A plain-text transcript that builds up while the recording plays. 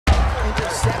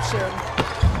possession.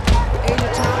 Asha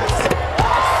Thomas.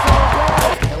 So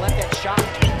good. They let that shot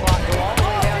clock go all the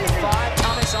way down to 5.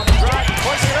 Thomas on the drive,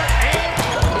 push it up, and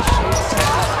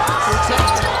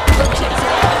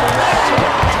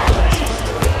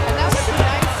and that was a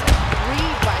nice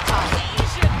read by Thomas.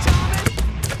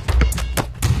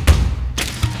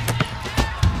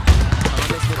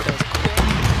 Thomas with those quick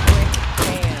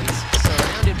hands,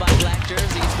 surrounded by black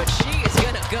jerseys, but she is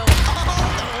gonna go all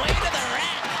the way to the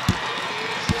rack.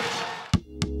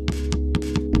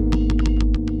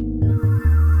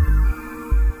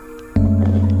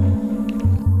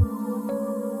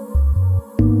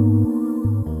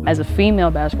 As a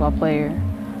female basketball player,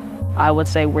 I would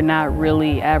say we're not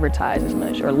really advertised as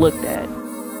much or looked at.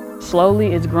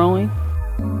 Slowly, it's growing.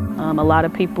 A lot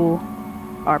of people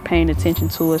are paying attention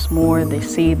to us more. They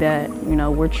see that, you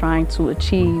know, we're trying to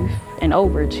achieve and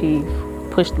overachieve,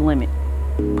 push the limit,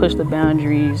 push the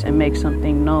boundaries and make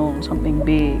something known, something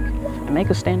big, and make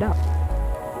us stand out.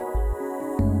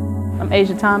 I'm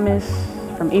Asha Thomas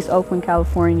from East Oakland,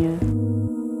 California.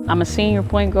 I'm a senior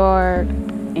point guard,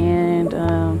 and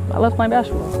I love playing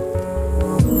basketball.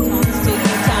 Thomas taking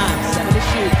her time, 7 to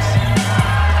shoot.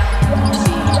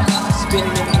 Spinning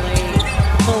in the lane,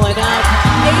 pulling up.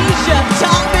 Asha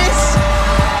Thomas,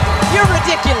 you're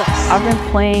ridiculous. I've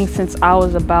been playing since I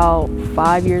was about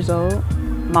 5 years old.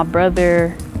 My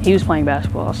brother, he was playing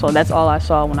basketball, so that's all I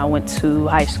saw when I went to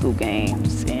high school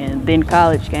games and then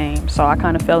college games. So I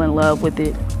kind of fell in love with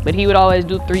it. But he would always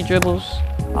do 3 dribbles.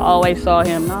 I always saw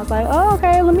him, and I was like, oh,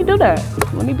 okay, let me do that.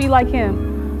 Let me be like him.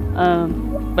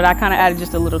 But I kind of added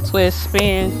just a little twist,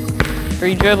 spin,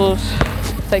 3 dribbles,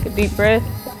 take a deep breath,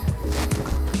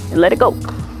 and let it go.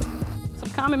 Some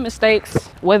common mistakes,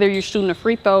 whether you're shooting a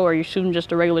free throw or you're shooting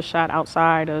just a regular shot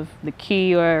outside of the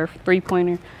key or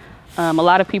three-pointer, a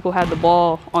lot of people have the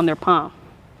ball on their palm.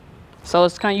 So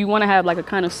it's kind of, you want to have like a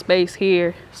kind of space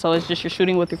here, so it's just you're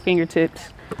shooting with your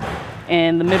fingertips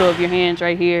and the middle of your hands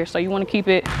right here. So you want to keep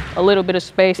it a little bit of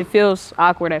space. It feels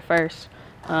awkward at first,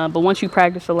 but once you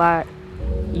practice a lot,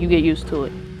 you get used to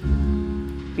it.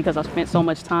 Because I spent so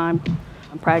much time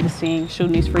practicing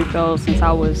shooting these free throws since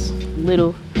I was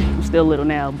little. I'm still little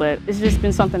now, but it's just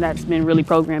been something that's been really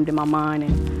programmed in my mind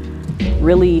and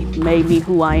really made me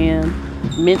who I am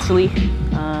mentally,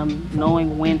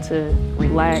 knowing when to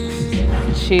relax,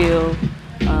 chill,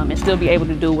 and still be able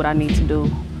to do what I need to do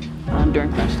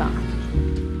during crunch time.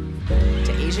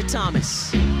 To Asha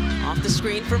Thomas, off the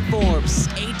screen from Forbes,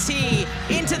 AT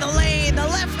into the lane, the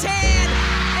left hand,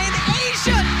 and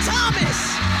Asha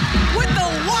Thomas with the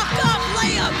walk-off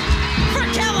layup for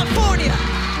California.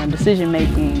 Decision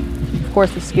making, of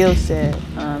course, the skill set,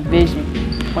 vision.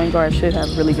 Point guards should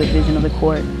have really good vision of the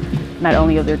court, not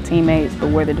only of their teammates, but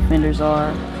where the defenders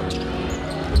are. Ooh,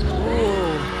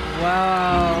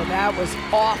 wow, that was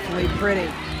awfully pretty.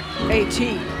 AT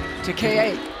to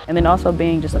K8. And then also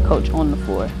being just a coach on the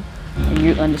floor, and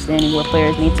you understanding where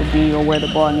players need to be or where the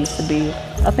ball needs to be.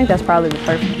 I think that's probably the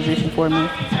perfect position for me.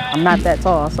 I'm not that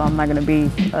tall, so I'm not going to be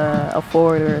a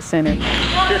forward or a center.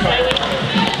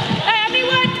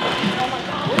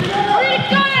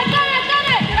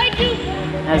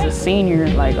 As a senior,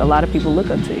 like, a lot of people look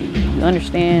up to you. You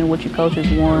understand what your coaches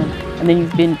want, and then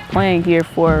you've been playing here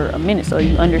for a minute, so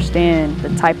you understand the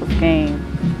type of game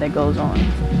that goes on.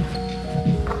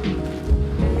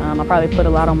 I probably put a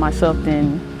lot on myself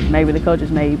than maybe the coaches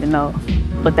may even know,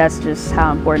 but that's just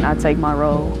how important I take my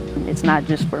role. It's not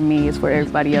just for me, it's for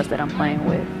everybody else that I'm playing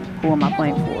with. Who am I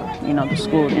playing for? You know, the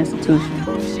school, the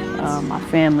institution, my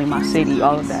family, my city,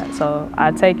 all of that. So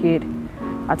I take it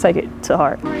to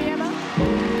heart.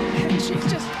 She's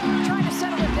just trying to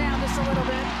settle it down just a little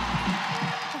bit.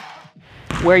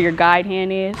 Where your guide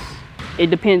hand is, it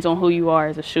depends on who you are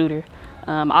as a shooter.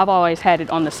 I've always had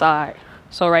it on the side.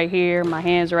 So right here, my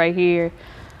hands are right here.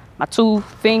 My 2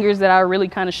 fingers that I really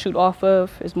kind of shoot off of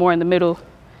is more in the middle.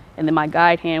 And then my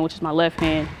guide hand, which is my left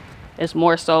hand, is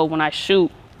more so when I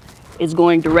shoot, it's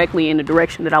going directly in the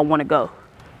direction that I want to go.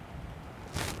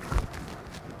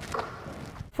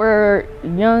 For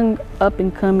young,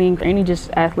 up-and-coming, any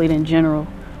just athlete in general,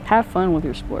 have fun with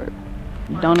your sport.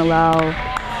 Don't allow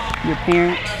your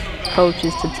parents,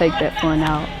 coaches to take that fun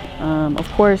out. Of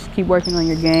course, keep working on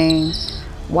your game.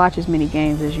 Watch as many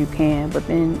games as you can, but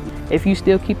then if you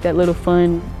still keep that little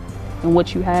fun in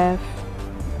what you have,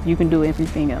 you can do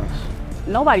everything else.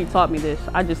 Nobody taught me this.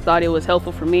 I just thought it was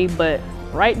helpful for me, but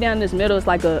right down this middle is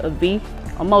like a V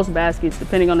on most baskets,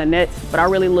 depending on the nets, but I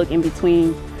really look in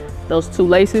between those 2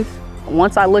 laces.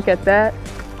 Once I look at that,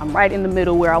 I'm right in the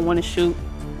middle where I want to shoot.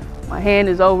 My hand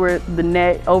is over the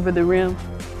net, over the rim,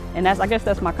 and I guess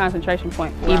that's my concentration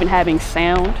point. Wow. Even having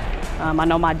sound, I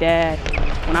know my dad,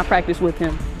 When I practiced with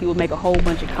him, he would make a whole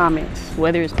bunch of comments,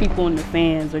 whether it's people in the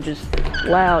fans or just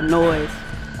loud noise,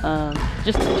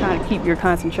 just to try to keep your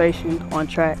concentration on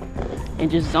track and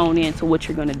just zone into what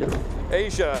you're gonna do.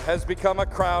 Asha has become a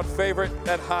crowd favorite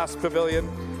at Haas Pavilion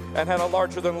and had a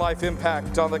larger-than-life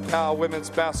impact on the Cal women's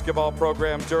basketball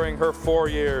program during her 4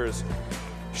 years.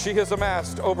 She has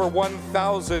amassed over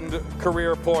 1,000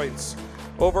 career points,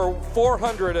 over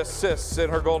 400 assists in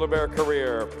her Golden Bear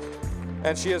career,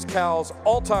 and she is Cal's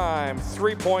all-time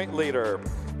three-point leader.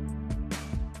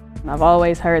 I've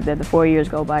always heard that the 4 years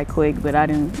go by quick, but I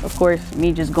didn't, of course,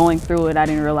 me just going through it, I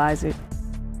didn't realize it.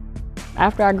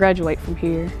 After I graduate from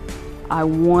here, I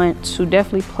want to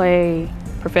definitely play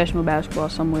professional basketball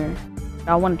somewhere.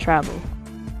 I want to travel.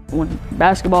 When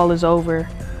basketball is over,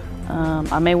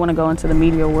 I may want to go into the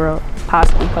media world,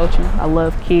 possibly coaching. I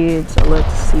love kids. I love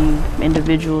to see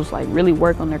individuals like really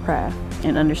work on their craft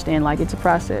and understand like it's a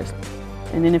process.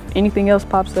 And then if anything else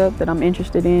pops up that I'm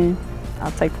interested in,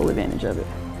 I'll take full advantage of it.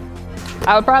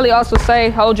 I would probably also say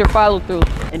hold your follow through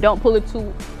and don't pull it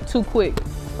too quick.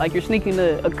 Like you're sneaking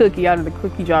a cookie out of the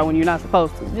cookie jar when you're not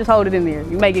supposed to. Just hold it in there.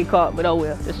 You may get caught, but oh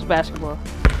well, this is basketball.